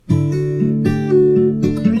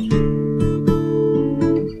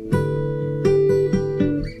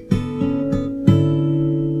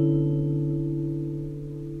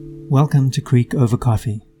Welcome to Creek Over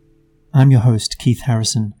Coffee. I'm your host, Keith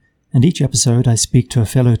Harrison, and each episode I speak to a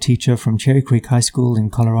fellow teacher from Cherry Creek High School in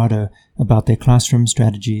Colorado about their classroom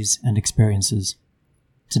strategies and experiences.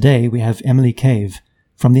 Today we have Emily Cave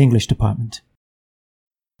from the English department.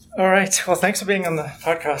 All right. Well, thanks for being on the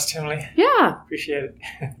podcast, Emily. Yeah. Appreciate it.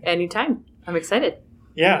 Anytime. I'm excited.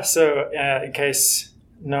 Yeah. So in case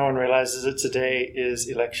no one realizes it, today is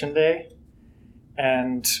election day.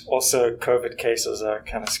 And also COVID cases are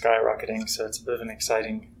kind of skyrocketing. So it's a bit of an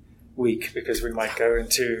exciting week because we might go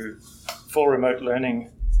into full remote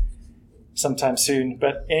learning sometime soon.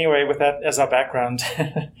 But anyway, with that as our background,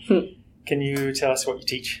 can you tell us what you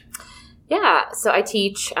teach? Yeah. So I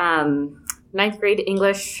teach 9th grade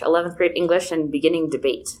English, 11th grade English, and beginning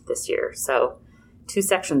debate this year. So 2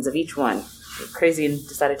 sections of each one. I'm crazy and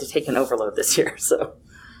decided to take an overload this year. So,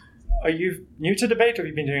 are you new to debate or have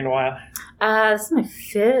you been doing it a while? This is my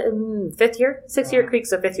fifth year, 6th year at Creek,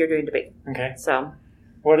 so 5th year doing debate. Okay. So,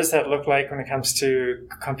 what does that look like when it comes to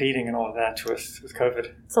competing and all of that with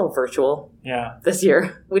COVID? it's all virtual. Yeah. This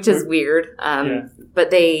year, which is weird. But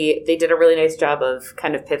they did a really nice job of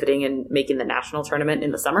kind of pivoting and making the national tournament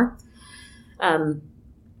in the summer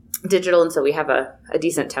digital, and so we have a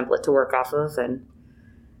decent template to work off of. And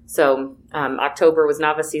so October was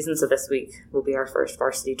novice season, so this week will be our first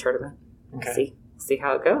varsity tournament. Okay. See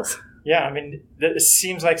how it goes. Yeah, I mean, it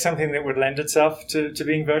seems like something that would lend itself to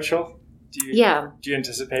being virtual. Do you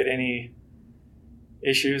anticipate any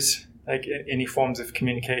issues, like any forms of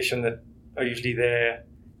communication that are usually there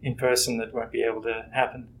in person that won't be able to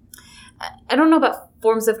happen? I don't know about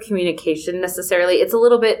forms of communication necessarily. It's a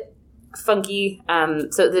little bit funky.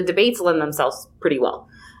 So the debates lend themselves pretty well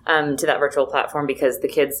to that virtual platform because the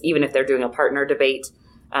kids, even if they're doing a partner debate,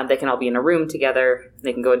 they can all be in a room together.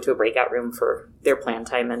 They can go into a breakout room for their plan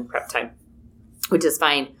time and prep time, which is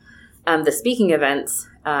fine. The speaking events,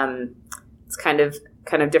 it's kind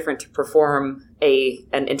of different to perform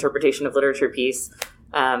an interpretation of literature piece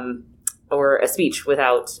or a speech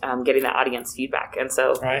without getting the audience feedback. And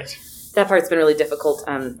so that part's been really difficult.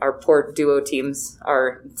 Our poor duo teams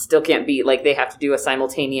still can't be, like, they have to do a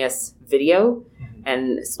simultaneous video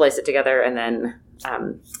and splice it together, and then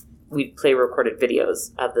we play recorded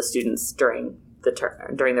videos of the students during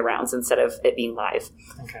the rounds instead of it being live.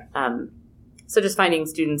 Okay. So just finding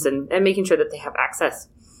students and making sure that they have access.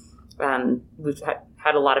 We've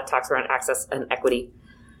had a lot of talks around access and equity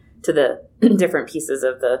to the different pieces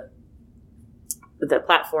of the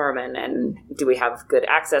platform, and do we have good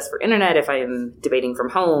access for internet? If I'm debating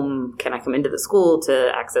from home, can I come into the school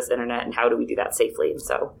to access internet, and how do we do that safely? And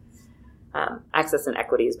so access and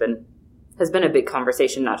equity has been a big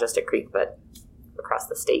conversation, not just at Creek, but across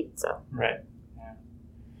the state. So right.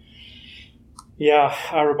 Yeah,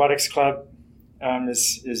 our robotics club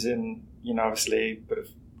is in, obviously a bit of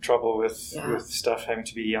trouble with stuff having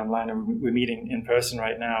to be online, and we're meeting in person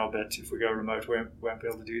right now, but if we go remote, we won't be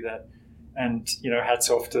able to do that. And, hats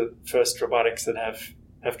off to First Robotics that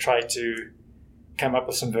have tried to come up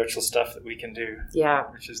with some virtual stuff that we can do. Yeah.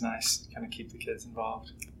 Which is nice to kind of keep the kids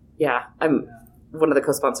involved. Yeah. I'm one of the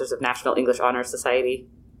co-sponsors of National English Honor Society,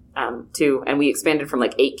 too. And we expanded from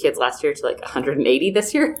 8 kids last year to 180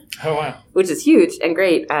 this year. Oh, wow. Which is huge and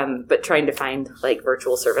great. But trying to find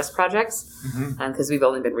virtual service projects, because we've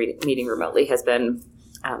only been meeting remotely, has been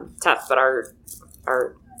tough. But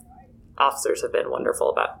our officers have been wonderful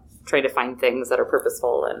about trying to find things that are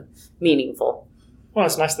purposeful and meaningful. Well,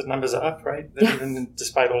 it's nice that numbers are up, right? That even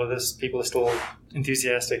despite all of this, people are still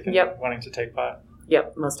enthusiastic and wanting to take part.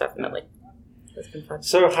 Yep, most definitely. It's been fun.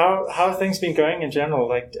 So how have things been going in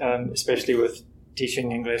general, especially with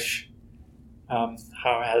teaching English? How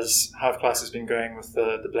have classes been going with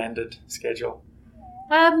the blended schedule?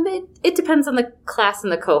 It depends on the class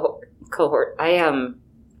and the cohort. I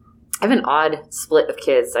have an odd split of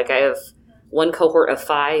kids. I have one cohort of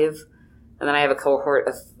 5, and then I have a cohort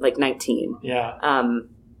of 19. Yeah.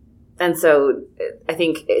 And so I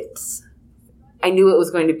think I knew it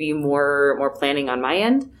was going to be more planning on my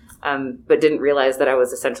end, but didn't realize that I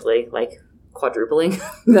was essentially quadrupling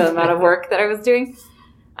the amount of work that I was doing.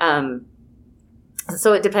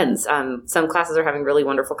 So it depends. Some classes are having really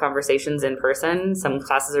wonderful conversations in person. Some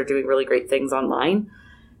classes are doing really great things online.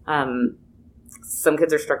 Some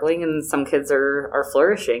kids are struggling and some kids are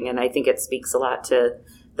flourishing. And I think it speaks a lot to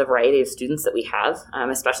the variety of students that we have,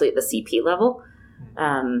 especially at the CP level.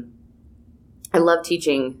 I love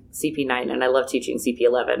teaching CP9 and I love teaching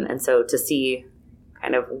CP11. And so to see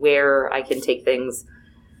kind of where I can take things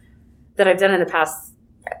that I've done in the past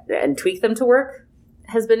and tweak them to work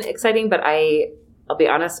has been exciting. But I'll be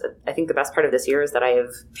honest, I think the best part of this year is that I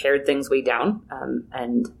have pared things way down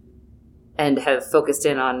and and have focused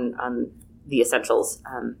in on the essentials.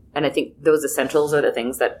 And I think those essentials are the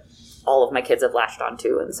things that all of my kids have latched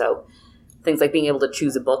onto. And so things like being able to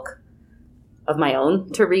choose a book of my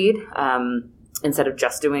own to read, instead of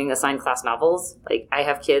just doing assigned class novels. Like, I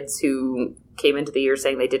have kids who came into the year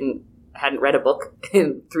saying they hadn't read a book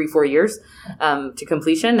in 3-4 years to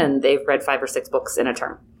completion, and they've read 5 or 6 books in a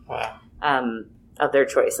term. Wow. Of their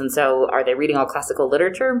choice. And so are they reading all classical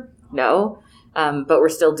literature? No. But we're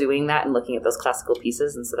still doing that and looking at those classical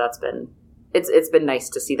pieces. And so it's been nice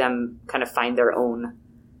to see them kind of find their own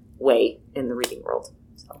way in the reading world.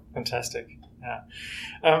 So. Fantastic. Yeah.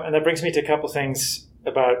 And that brings me to a couple things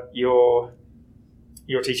about your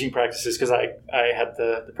teaching practices, because I had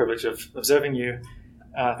the privilege of observing you,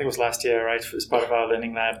 I think it was last year, right, as part of our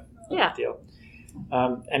Learning Lab deal.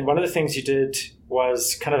 And one of the things you did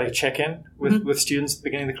was kind of a check-in with students at the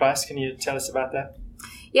beginning of the class. Can you tell us about that?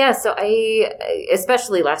 Yeah, so I,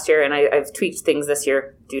 especially last year, and I've tweaked things this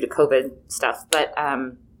year due to COVID stuff, but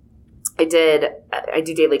I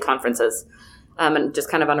do daily conferences, and just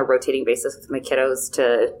kind of on a rotating basis with my kiddos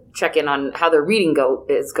to check in on how their reading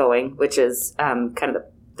is going, which is kind of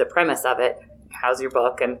the premise of it. How's your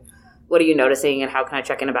book, and what are you noticing, and how can I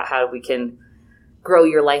check in about how we can grow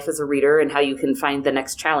your life as a reader and how you can find the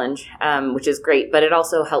next challenge, which is great. But it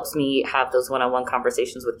also helps me have those one-on-one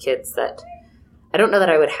conversations with kids that I don't know that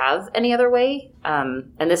I would have any other way.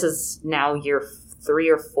 And this is now year 3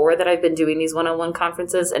 or 4 that I've been doing these one-on-one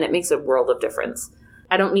conferences, and it makes a world of difference.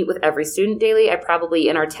 I don't meet with every student daily. I probably,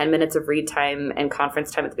 in our 10 minutes of read time and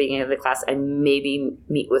conference time at the beginning of the class, I maybe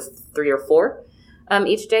meet with 3 or 4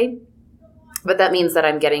 each day. But that means that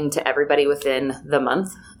I'm getting to everybody within the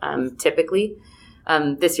month, typically.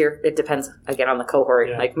 This year, it depends, again, on the cohort.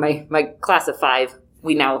 Yeah. Like my class of 5,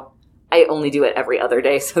 I only do it every other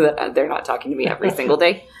day so that they're not talking to me every single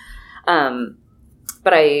day.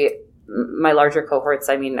 But my larger cohorts,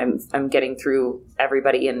 I mean, I'm getting through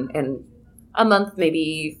everybody in a month,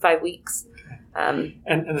 maybe 5 weeks. And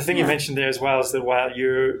the thing you mentioned there as well is that while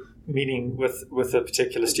you're meeting with a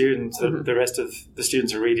particular student, the rest of the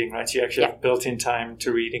students are reading, right? So you actually have built-in time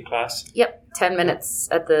to read in class. Yep, 10 minutes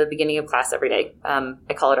at the beginning of class every day.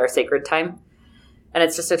 I call it our sacred time. And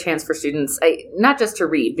it's just a chance for students, not just to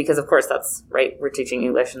read, because of course that's, right, we're teaching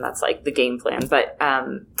English and that's like the game plan, but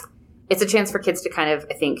it's a chance for kids to kind of,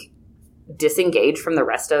 I think, disengage from the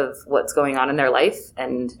rest of what's going on in their life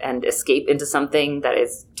and escape into something that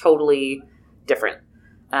is totally different.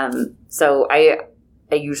 So I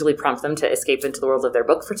usually prompt them to escape into the world of their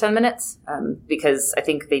book for 10 minutes because I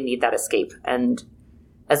think they need that escape. And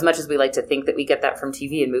as much as we like to think that we get that from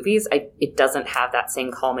TV and movies, it doesn't have that same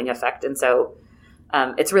calming effect. And so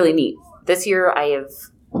it's really neat. This year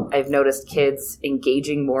I've noticed kids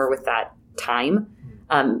engaging more with that time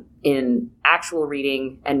in actual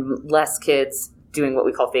reading and less kids doing what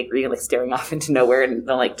we call fake reading, like staring off into nowhere and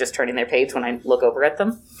like just turning their page when I look over at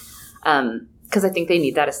them. Because I think they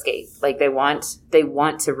need that escape. Like they want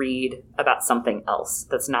to read about something else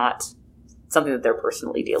that's not something that they're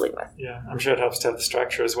personally dealing with. Yeah, I'm sure it helps to have the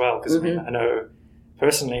structure as well. Because I know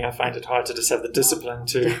personally, I find it hard to just have the discipline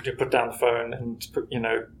to put down the phone and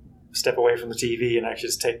step away from the TV and actually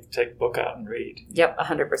just take the book out and read. Yep,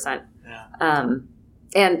 100%. Yeah.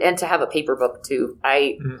 And to have a paper book too.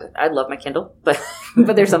 I love my Kindle, but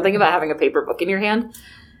there's something about having a paper book in your hand.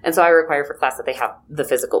 And so I require for class that they have the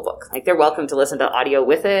physical book. Like they're welcome to listen to audio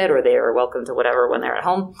with it, or they are welcome to whatever when they're at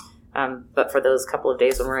home. But for those couple of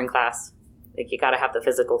days when we're in class, like you got to have the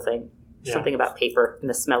physical thing. Yeah. Something about paper and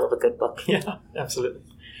the smell of a good book. Yeah, absolutely.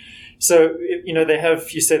 So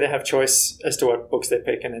you say they have choice as to what books they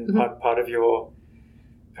pick, and then part of your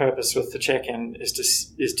purpose with the check-in is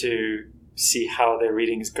to see how their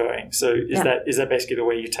reading is going. So is that basically the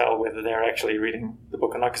way you tell whether they're actually reading the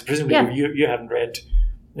book or not? Because presumably you haven't read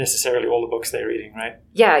necessarily all the books they're reading, right?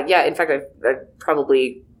 Yeah. In fact, I've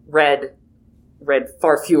probably read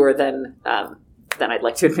far fewer than I'd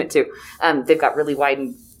like to admit to. They've got really wide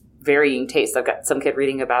and varying tastes. I've got some kid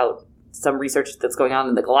reading about some research that's going on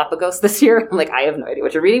in the Galapagos this year. I'm like, I have no idea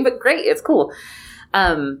what you're reading, but great, it's cool.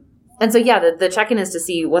 And so, the check-in is to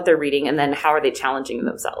see what they're reading and then how are they challenging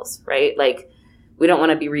themselves, right? Like, we don't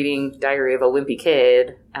want to be reading Diary of a Wimpy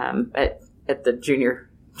Kid at the junior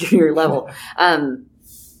level.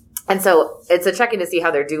 And so it's a check-in to see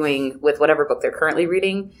how they're doing with whatever book they're currently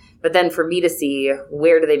reading. But then for me to see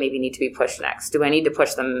where do they maybe need to be pushed next? Do I need to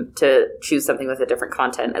push them to choose something with a different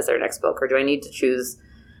content as their next book? Or do I need to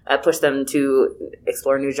push them to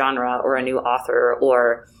explore a new genre or a new author?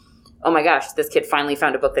 Or, oh my gosh, this kid finally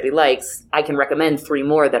found a book that he likes. I can recommend 3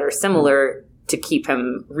 more that are similar to keep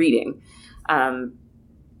him reading. And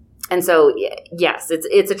And so, yes,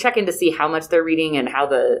 it's a check-in to see how much they're reading and how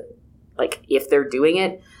if they're doing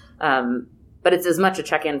it. But it's as much a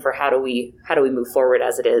check-in for how do we move forward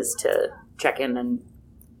as it is to check in and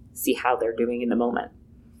see how they're doing in the moment.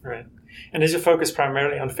 Right. And is your focus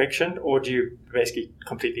primarily on fiction, or do you basically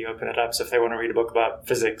completely open it up? So if they want to read a book about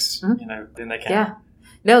physics, then they can. Yeah.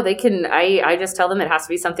 No, they can. I just tell them it has to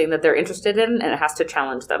be something that they're interested in, and it has to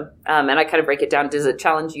challenge them. And I kind of break it down. Does it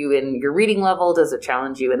challenge you in your reading level? Does it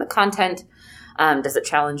challenge you in the content? Does it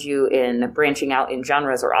challenge you in branching out in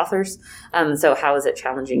genres or authors? So how is it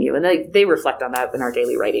challenging you? And they reflect on that in our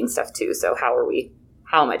daily writing stuff too. So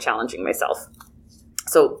how am I challenging myself?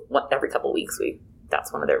 So every couple of weeks,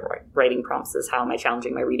 that's one of their writing prompts is how am I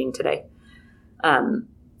challenging my reading today?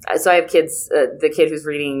 So I have kids, the kid who's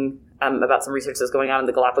reading about some research that's going on in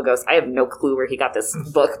the Galapagos. I have no clue where he got this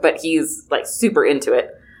book, but he's like super into it.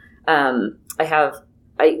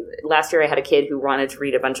 Last year I had a kid who wanted to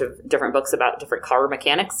read a bunch of different books about different car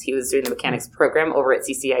mechanics. He was doing the mechanics program over at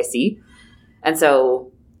CCIC. And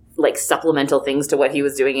so like supplemental things to what he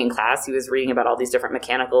was doing in class, he was reading about all these different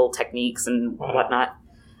mechanical techniques and whatnot.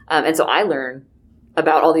 And so I learn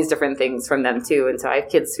about all these different things from them too. And so I have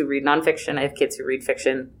kids who read nonfiction. I have kids who read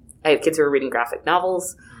fiction. I have kids who are reading graphic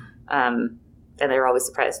novels. And they're always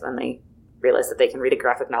surprised when they realize that they can read a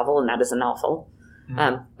graphic novel and that is a novel.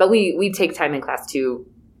 But we take time in class to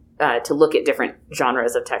look at different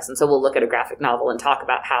genres of text. And so we'll look at a graphic novel and talk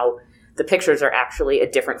about how the pictures are actually a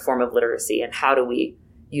different form of literacy and how do we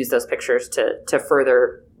use those pictures to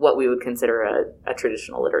further what we would consider a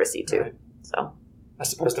traditional literacy too. Right. So I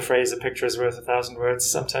suppose the phrase "a picture is worth 1,000 words"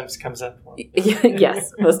 sometimes comes up.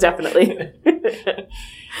 Yes, most definitely.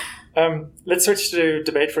 Let's switch to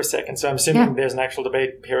debate for a second. So I'm assuming there's an actual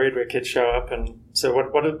debate period where kids show up. And so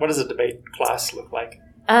what does a debate class look like?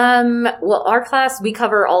 Well, our class, we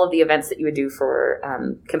cover all of the events that you would do for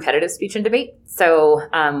competitive speech and debate. So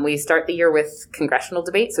we start the year with congressional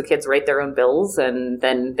debate. So kids write their own bills and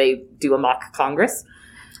then they do a mock Congress,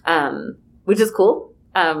 which is cool.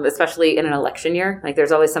 Especially in an election year. Like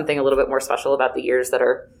there's always something a little bit more special about the years that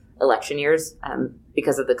are election years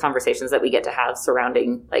because of the conversations that we get to have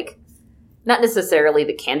surrounding like not necessarily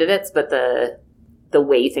the candidates, but the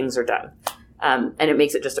way things are done. And it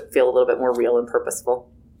makes it just feel a little bit more real and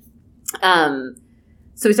purposeful.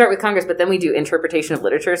 So we start with Congress, but then we do interpretation of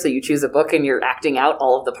literature. So you choose a book and you're acting out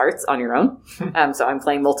all of the parts on your own. So I'm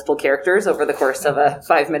playing multiple characters over the course of a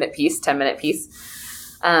 5-minute piece, 10-minute piece.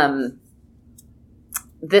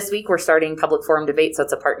 This week, we're starting public forum debate, so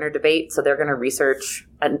it's a partner debate. So they're going to research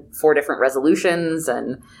 4 different resolutions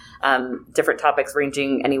and different topics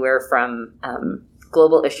ranging anywhere from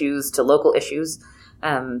global issues to local issues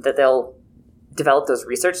that they'll develop those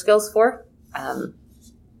research skills for.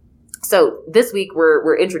 So this week,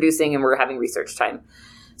 we're introducing and we're having research time.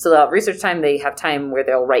 So they'll have research time. They have time where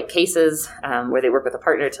they'll write cases, where they work with a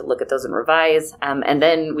partner to look at those and revise. And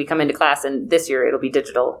then we come into class, and this year it'll be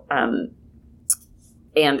digital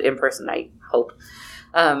and in person, I hope.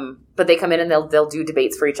 But they come in and they'll do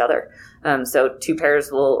debates for each other. So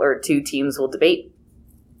 2 teams will debate.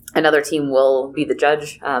 Another team will be the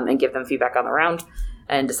judge and give them feedback on the round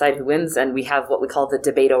and decide who wins. And we have what we call the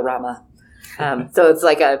debate-o-rama. So it's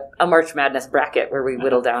like a March Madness bracket where we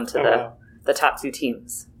whittle down to the top 2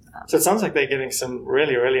 teams. So it sounds like they're getting some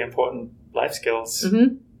really, really important life skills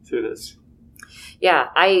through this. Yeah,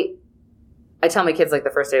 I tell my kids like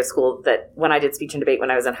the first day of school that when I did speech and debate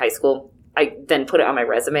when I was in high school, I then put it on my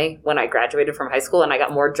resume when I graduated from high school, and I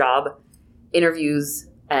got more job interviews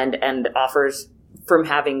and offers from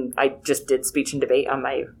I just did speech and debate on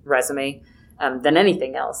my resume than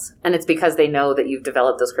anything else. And it's because they know that you've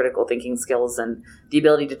developed those critical thinking skills and the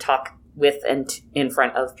ability to talk with and in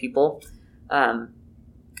front of people. And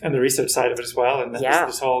the research side of it as well. And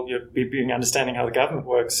this whole, you're being understanding how the government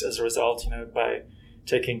works as a result, by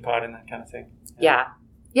taking part in that kind of thing. Yeah,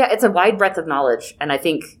 it's a wide breadth of knowledge. And I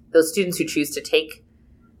think those students who choose to take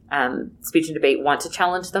speech and debate want to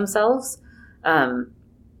challenge themselves. And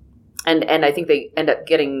I think they end up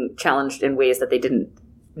getting challenged in ways that they didn't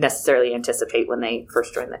necessarily anticipate when they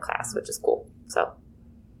first joined the class, which is cool. So.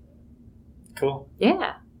 Cool.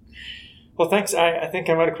 Yeah. Well, thanks. I think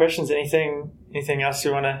I'm out of questions. Anything else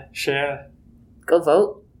you want to share? Go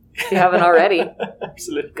vote if you haven't already.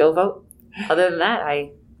 Absolutely. Go vote. Other than that,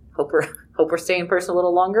 I hope we're staying in person a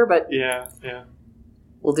little longer, but yeah,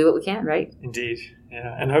 we'll do what we can, right? Indeed,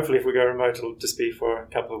 yeah, and hopefully, if we go remote, it'll just be for a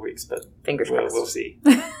couple of weeks, but fingers crossed. We'll see.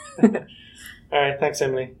 All right, thanks,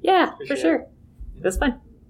 Emily. Yeah, for sure. It was fun.